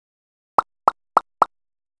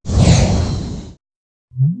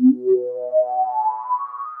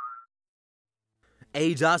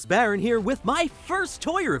ADOS Baron here with my first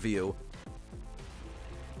toy review!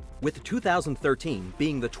 With 2013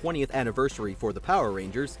 being the 20th anniversary for the Power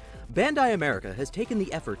Rangers, Bandai America has taken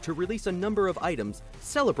the effort to release a number of items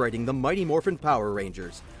celebrating the Mighty Morphing Power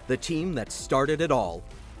Rangers, the team that started it all.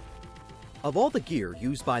 Of all the gear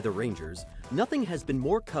used by the Rangers, nothing has been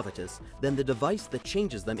more covetous than the device that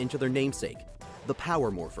changes them into their namesake, the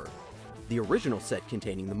Power Morpher. The original set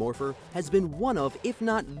containing the Morpher has been one of, if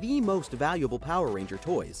not the most valuable Power Ranger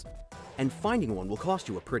toys, and finding one will cost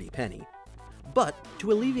you a pretty penny. But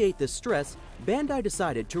to alleviate this stress, Bandai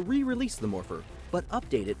decided to re-release the Morpher, but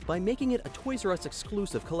update it by making it a Toys R Us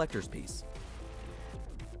exclusive collector's piece.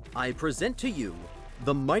 I present to you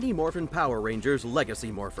the Mighty Morphing Power Rangers Legacy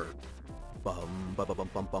Morpher.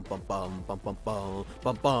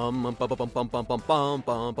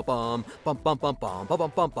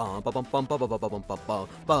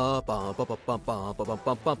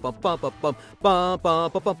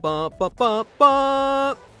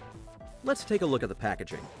 Let's take a look at the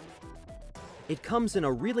packaging. It comes in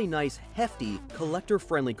a really nice, hefty,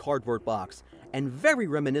 collector-friendly cardboard box and very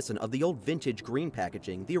reminiscent of the old vintage green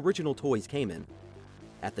packaging the original toys came in.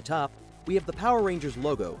 At the top, we have the Power Rangers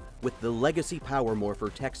logo with the Legacy Power Morpher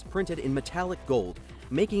text printed in metallic gold,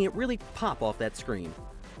 making it really pop off that screen.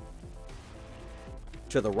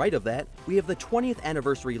 To the right of that, we have the 20th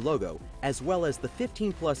anniversary logo, as well as the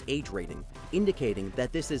 15+ age rating, indicating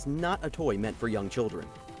that this is not a toy meant for young children.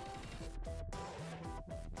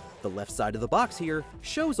 The left side of the box here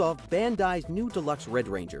shows off Bandai's new Deluxe Red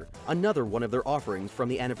Ranger, another one of their offerings from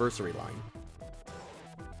the Anniversary line.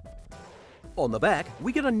 On the back,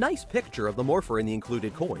 we get a nice picture of the Morpher in the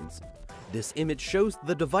included coins. This image shows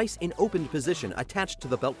the device in opened position attached to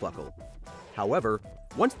the belt buckle. However,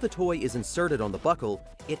 once the toy is inserted on the buckle,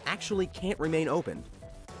 it actually can't remain open.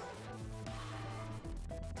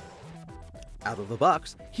 Out of the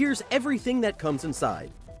box, here's everything that comes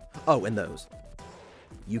inside. Oh, and those.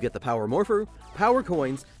 You get the Power Morpher, Power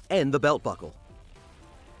Coins, and the belt buckle.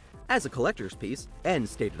 As a collector's piece, and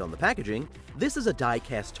stated on the packaging, this is a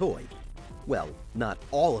die-cast toy. Well, not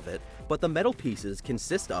all of it, but the metal pieces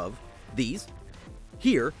consist of these,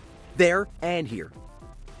 here, there, and here.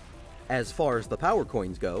 As far as the Power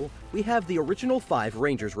Coins go, we have the original 5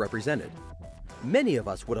 Rangers represented. Many of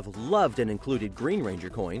us would have loved an included Green Ranger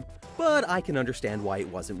coin, but I can understand why it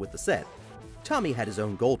wasn't with the set. Tommy had his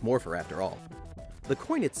own gold Morpher after all. The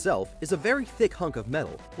coin itself is a very thick hunk of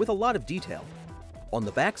metal with a lot of detail. On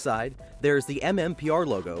the back side, there's the MMPR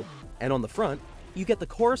logo, and on the front, you get the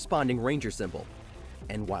corresponding Ranger symbol.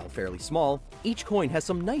 And while fairly small, each coin has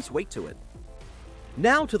some nice weight to it.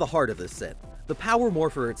 Now to the heart of this set, the Power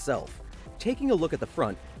Morpher itself. Taking a look at the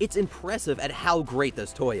front, it's impressive at how great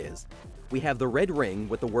this toy is. We have the red ring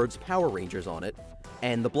with the words Power Rangers on it,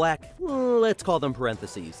 and the black, let's call them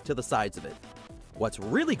parentheses, to the sides of it. What's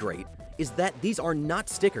really great is that these are not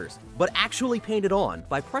stickers, but actually painted on.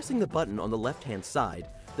 By pressing the button on the left-hand side,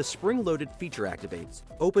 the spring-loaded feature activates,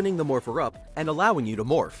 opening the Morpher up and allowing you to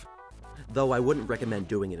morph. Though I wouldn't recommend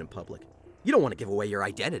doing it in public. You don't want to give away your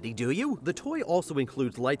identity, do you? The toy also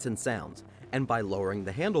includes lights and sounds, and by lowering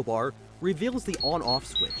the handlebar, reveals the on-off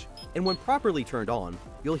switch, and when properly turned on,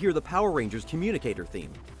 you'll hear the Power Rangers communicator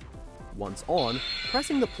theme. Once on,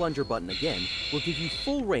 pressing the plunger button again will give you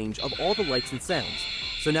full range of all the lights and sounds,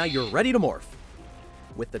 so now you're ready to morph.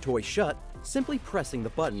 With the toy shut, simply pressing the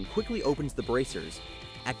button quickly opens the bracers,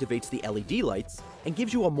 activates the LED lights, and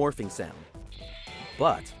gives you a morphing sound.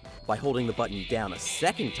 But by holding the button down a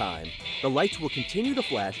second time, the lights will continue to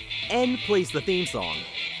flash and plays the theme song.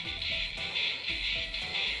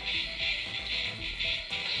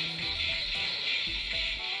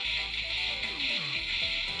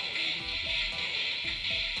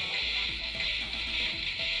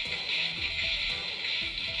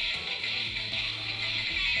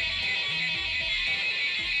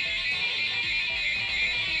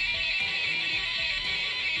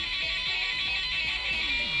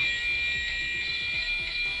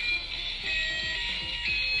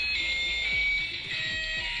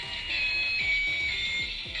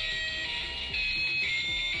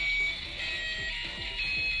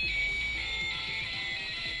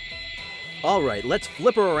 Alright, let's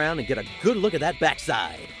flip her around and get a good look at that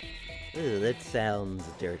backside. Ooh, that sounds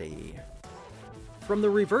dirty. From the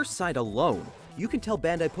reverse side alone, you can tell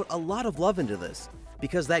Bandai put a lot of love into this,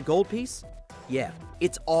 because that gold piece, yeah,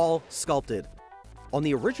 it's all sculpted. On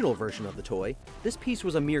the original version of the toy, this piece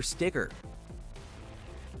was a mere sticker.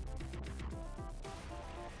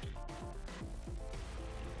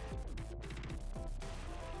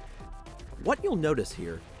 What you'll notice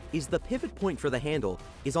here is the pivot point for the handle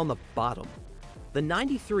is on the bottom. The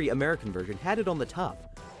 93 American version had it on the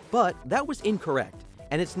top, but that was incorrect,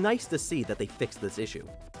 and it's nice to see that they fixed this issue.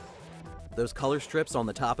 Those color strips on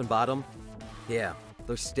the top and bottom? Yeah,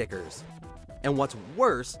 they're stickers. And what's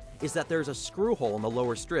worse is that there's a screw hole in the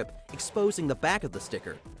lower strip exposing the back of the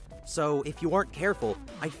sticker. So if you aren't careful,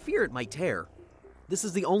 I fear it might tear. This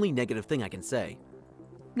is the only negative thing I can say.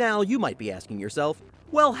 Now you might be asking yourself,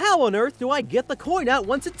 well, how on earth do I get the coin out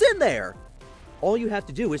once it's in there? All you have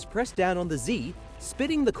to do is press down on the Z,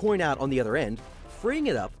 spitting the coin out on the other end, freeing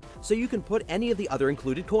it up so you can put any of the other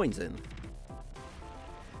included coins in.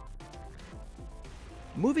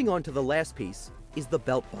 Moving on to the last piece is the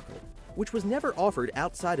belt buckle, which was never offered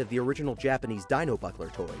outside of the original Japanese Dino Buckler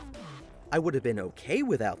toy. I would have been okay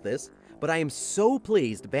without this, but I am so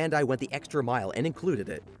pleased Bandai went the extra mile and included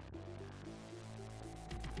it.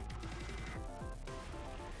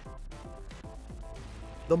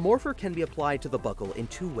 The Morpher can be applied to the buckle in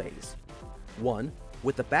two ways. One,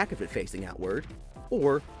 with the back of it facing outward,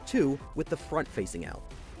 or two, with the front facing out.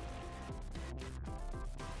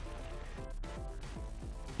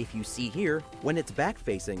 If you see here, when it's back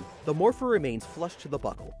facing, the Morpher remains flush to the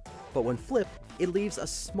buckle, but when flipped, it leaves a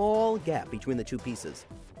small gap between the two pieces.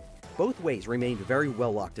 Both ways remained very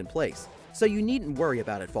well locked in place, so you needn't worry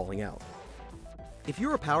about it falling out. If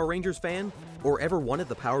you're a Power Rangers fan, or ever wanted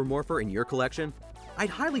the Power Morpher in your collection, I'd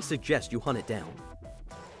highly suggest you hunt it down.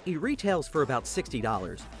 It retails for about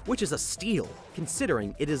 $60, which is a steal,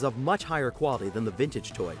 considering it is of much higher quality than the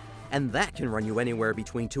vintage toy, and that can run you anywhere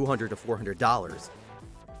between $200 to $400.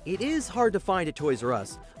 It is hard to find at Toys R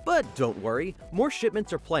Us, but don't worry, more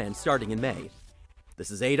shipments are planned starting in May. This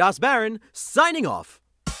is Ados Baron, signing off!